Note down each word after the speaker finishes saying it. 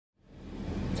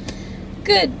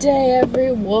Good day,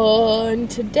 everyone.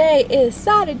 Today is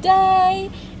Saturday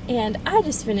and I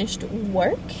just finished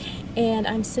work and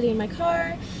I'm sitting in my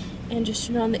car and just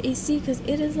turned on the AC because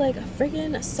it is like a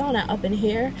friggin' sauna up in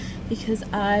here because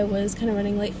I was kind of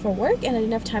running late for work and I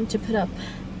didn't have time to put up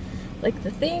like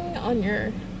the thing on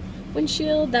your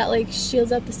windshield that like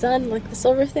shields out the sun, like the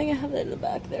silver thing. I have that in the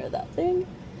back there, that thing.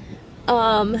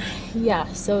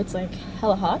 Yeah, so it's like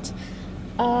hella hot.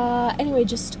 Anyway,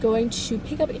 just going to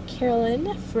pick up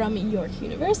Carolyn from York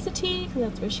University because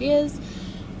that's where she is,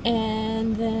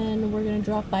 and then we're gonna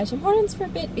drop by Tim Hortons for a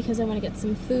bit because I want to get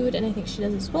some food and I think she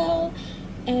does as well,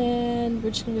 and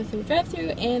we're just gonna go through the drive-thru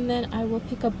and then I will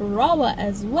pick up Rawa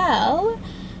as well,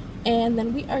 and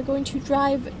then we are going to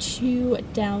drive to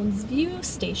Downsview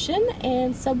Station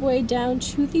and subway down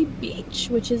to the beach,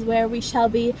 which is where we shall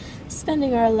be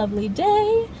spending our lovely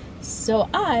day. So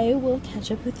I will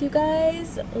catch up with you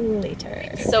guys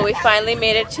later. So we finally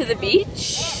made it to the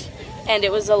beach, and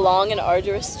it was a long and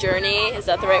arduous journey. Is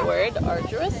that the right word?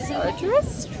 Arduous?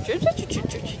 Arduous? It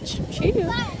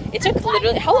took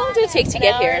literally, how long did it take to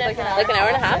get here? Like an hour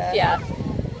and a half? Yeah.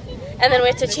 And then we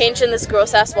had to change in this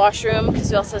gross ass washroom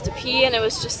because we also had to pee, and it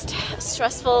was just a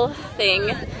stressful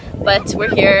thing. But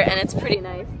we're here and it's pretty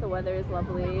nice. The weather is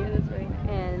lovely. It is very nice.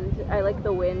 And I like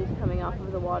the wind coming off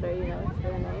of the water, you know, it's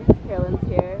really nice. Carolyn's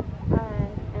here. Hi.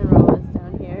 And Rawa's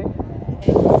down here.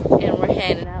 And we're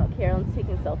hanging out. Carolyn's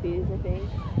taking selfies, I think.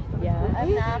 Yeah.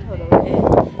 I'm napping. Totally.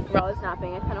 Rawa's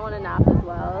napping. I kind of want to nap as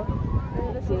well.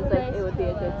 It seems like nice it would be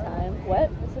a good time. What?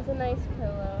 This is a nice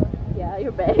pillow. Yeah,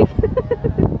 your bag.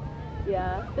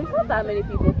 Yeah. There's not that many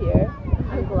people here.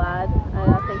 I'm glad.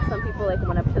 I think some people like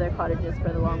went up to their cottages for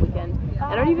the long weekend.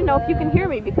 I don't even know if you can hear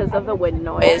me because of the wind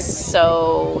noise.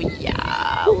 So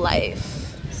yeah, life.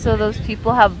 So those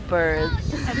people have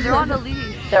birds. And they're on a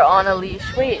leash. They're on a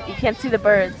leash. Wait, you can't see the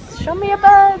birds. Show me a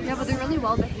bird. Yeah, but they're really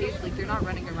well behaved. Like they're not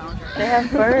running around. They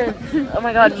have birds. Oh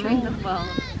my god. Treat them well.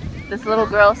 This little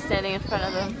girl standing in front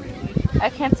of them. I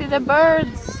can't see the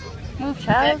birds. Move,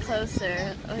 child. Get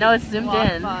closer. No, it's zoomed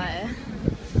in. By.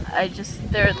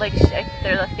 They're like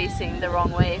facing the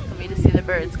wrong way for me to see the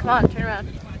birds. Come on, turn around.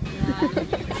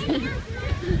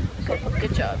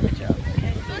 Good job, good job.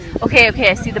 Okay,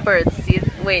 I see the birds.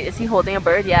 Wait, is he holding a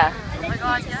bird? Yeah. Oh my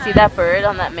god, yeah. See that bird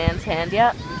on that man's hand?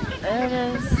 Yeah. There it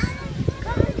is.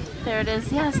 There it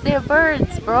is. Yes, they have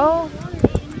birds, bro.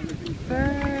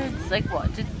 Birds. Like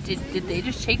what? Did they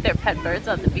just shake their pet birds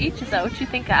on the beach? Is that what you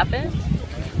think happened?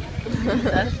 Is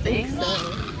that a thing? So.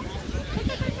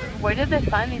 Where did they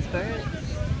find these birds?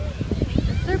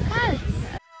 It's their pets.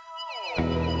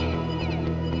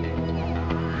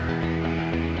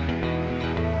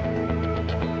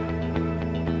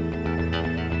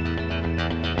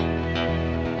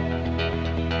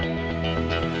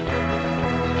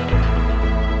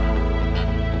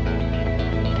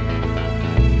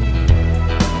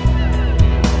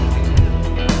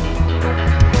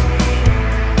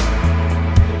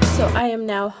 So I am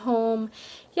now home.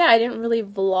 Yeah, I didn't really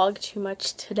vlog too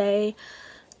much today.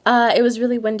 It was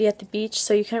really windy at the beach,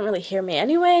 so you couldn't really hear me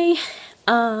anyway.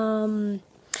 But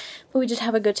we did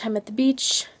have a good time at the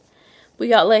beach. We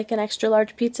got like an extra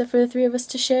large pizza for the three of us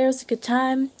to share. It was a good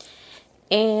time.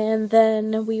 And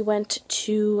then we went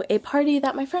to a party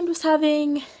that my friend was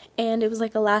having, and it was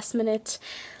like a last minute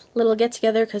little get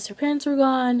together because her parents were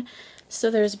gone. So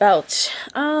there's about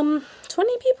 20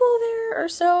 people there or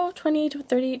so, 20 to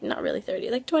 30, not really 30,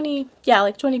 like 20, yeah,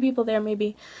 like 20 people there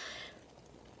maybe.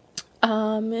 It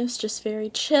was just very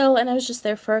chill, and I was just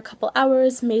there for a couple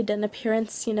hours, made an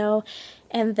appearance, you know,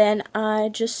 and then I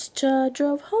just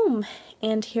drove home,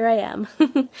 and here I am.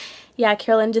 Yeah,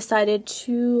 Carolyn decided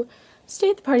to stay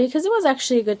at the party because it was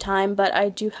actually a good time, but I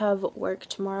do have work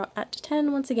tomorrow at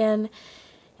 10 once again.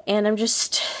 And I'm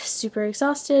just super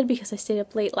exhausted because I stayed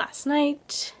up late last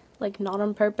night, like not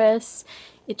on purpose.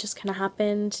 It just kind of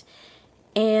happened.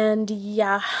 And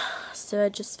yeah, so I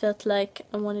just felt like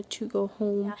I wanted to go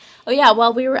home. Yeah. Oh yeah,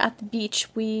 while we were at the beach,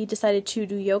 we decided to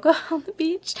do yoga on the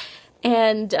beach.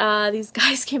 And these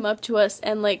guys came up to us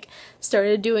and like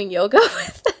started doing yoga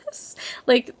with us.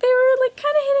 Like they were like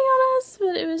kind of hitting on us,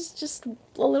 but it was just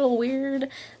a little weird.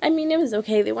 I mean, it was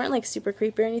okay. They weren't like super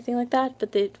creepy or anything like that,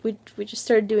 but we just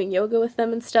started doing yoga with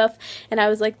them and stuff. And I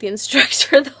was like the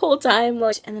instructor the whole time.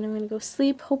 Like, and then I'm gonna go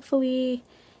sleep hopefully,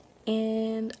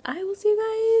 and I will see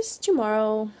you guys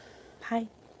tomorrow. Bye.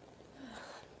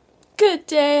 Good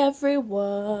day,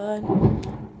 everyone.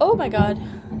 Oh my god.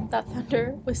 That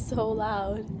thunder was so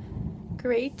loud.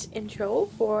 Great intro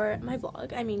for my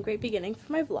vlog. I mean, great beginning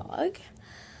for my vlog.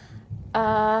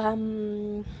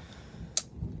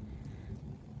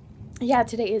 Yeah,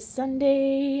 today is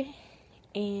Sunday,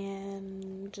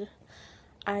 and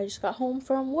I just got home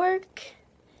from work,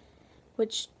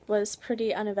 which was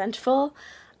pretty uneventful.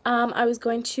 I was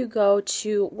going to go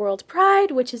to World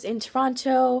Pride, which is in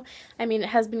Toronto. I mean, it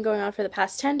has been going on for the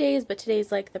past 10 days, but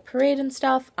today's like the parade and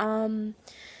stuff.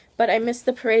 But I missed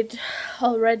the parade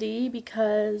already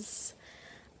because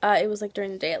it was like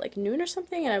during the day at like noon or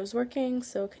something, and I was working,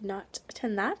 so could not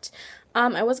attend that.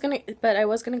 I was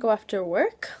gonna go after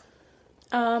work.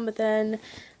 But then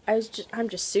I'm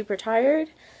just super tired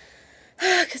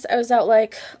because I was out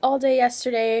like all day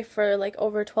yesterday for like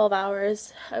over 12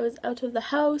 hours. I was out of the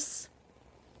house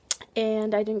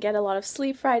and I didn't get a lot of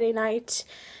sleep Friday night.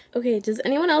 Okay, does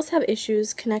anyone else have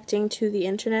issues connecting to the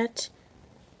internet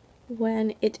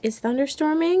when it is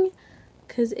thunderstorming?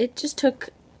 Because it just took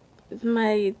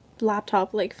my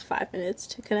laptop like 5 minutes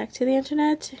to connect to the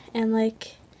internet, and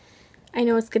like I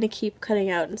know it's gonna keep cutting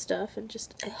out and stuff, and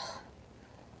just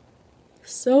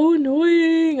so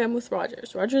annoying. I'm with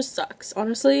Rogers. Rogers sucks.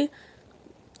 Honestly,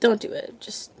 don't do it.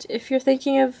 Just if you're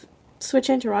thinking of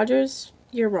switching to Rogers,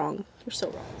 you're wrong. You're so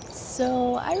wrong.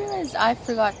 So I realized I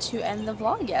forgot to end the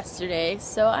vlog yesterday,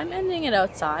 so I'm ending it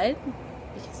outside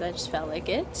because I just felt like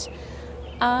it.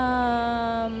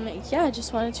 Yeah, I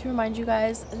just wanted to remind you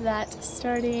guys that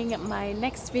starting my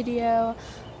next video,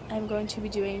 I'm going to be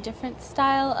doing a different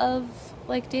style of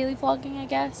like daily vlogging, I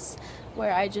guess,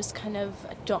 where I just kind of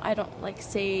I don't like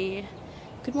say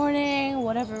good morning,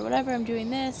 whatever, I'm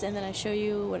doing this, and then I show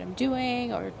you what I'm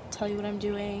doing or tell you what I'm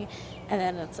doing, and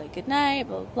then it's like good night,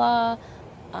 blah blah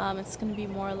blah. It's gonna be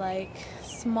more like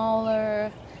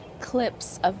smaller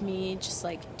clips of me just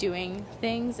like doing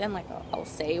things, and like I'll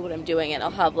say what I'm doing, and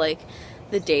I'll have like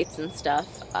the dates and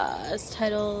stuff as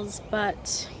titles.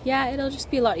 But yeah, it'll just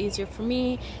be a lot easier for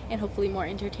me and hopefully more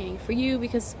entertaining for you,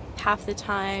 because half the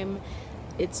time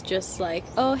it's just like,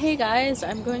 oh hey guys,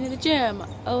 I'm going to the gym,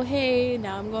 oh hey,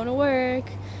 now I'm going to work,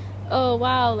 oh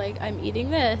wow, like I'm eating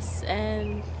this,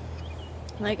 and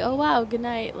like oh wow, good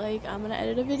night, like I'm gonna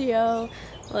edit a video.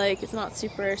 Like it's not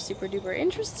super duper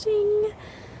interesting.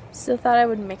 So I thought I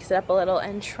would mix it up a little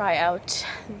and try out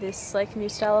this like new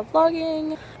style of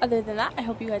vlogging. Other than that, I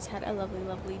hope you guys had a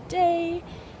lovely day,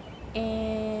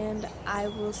 and I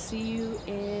will see you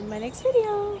in my next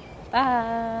video.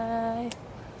 Bye!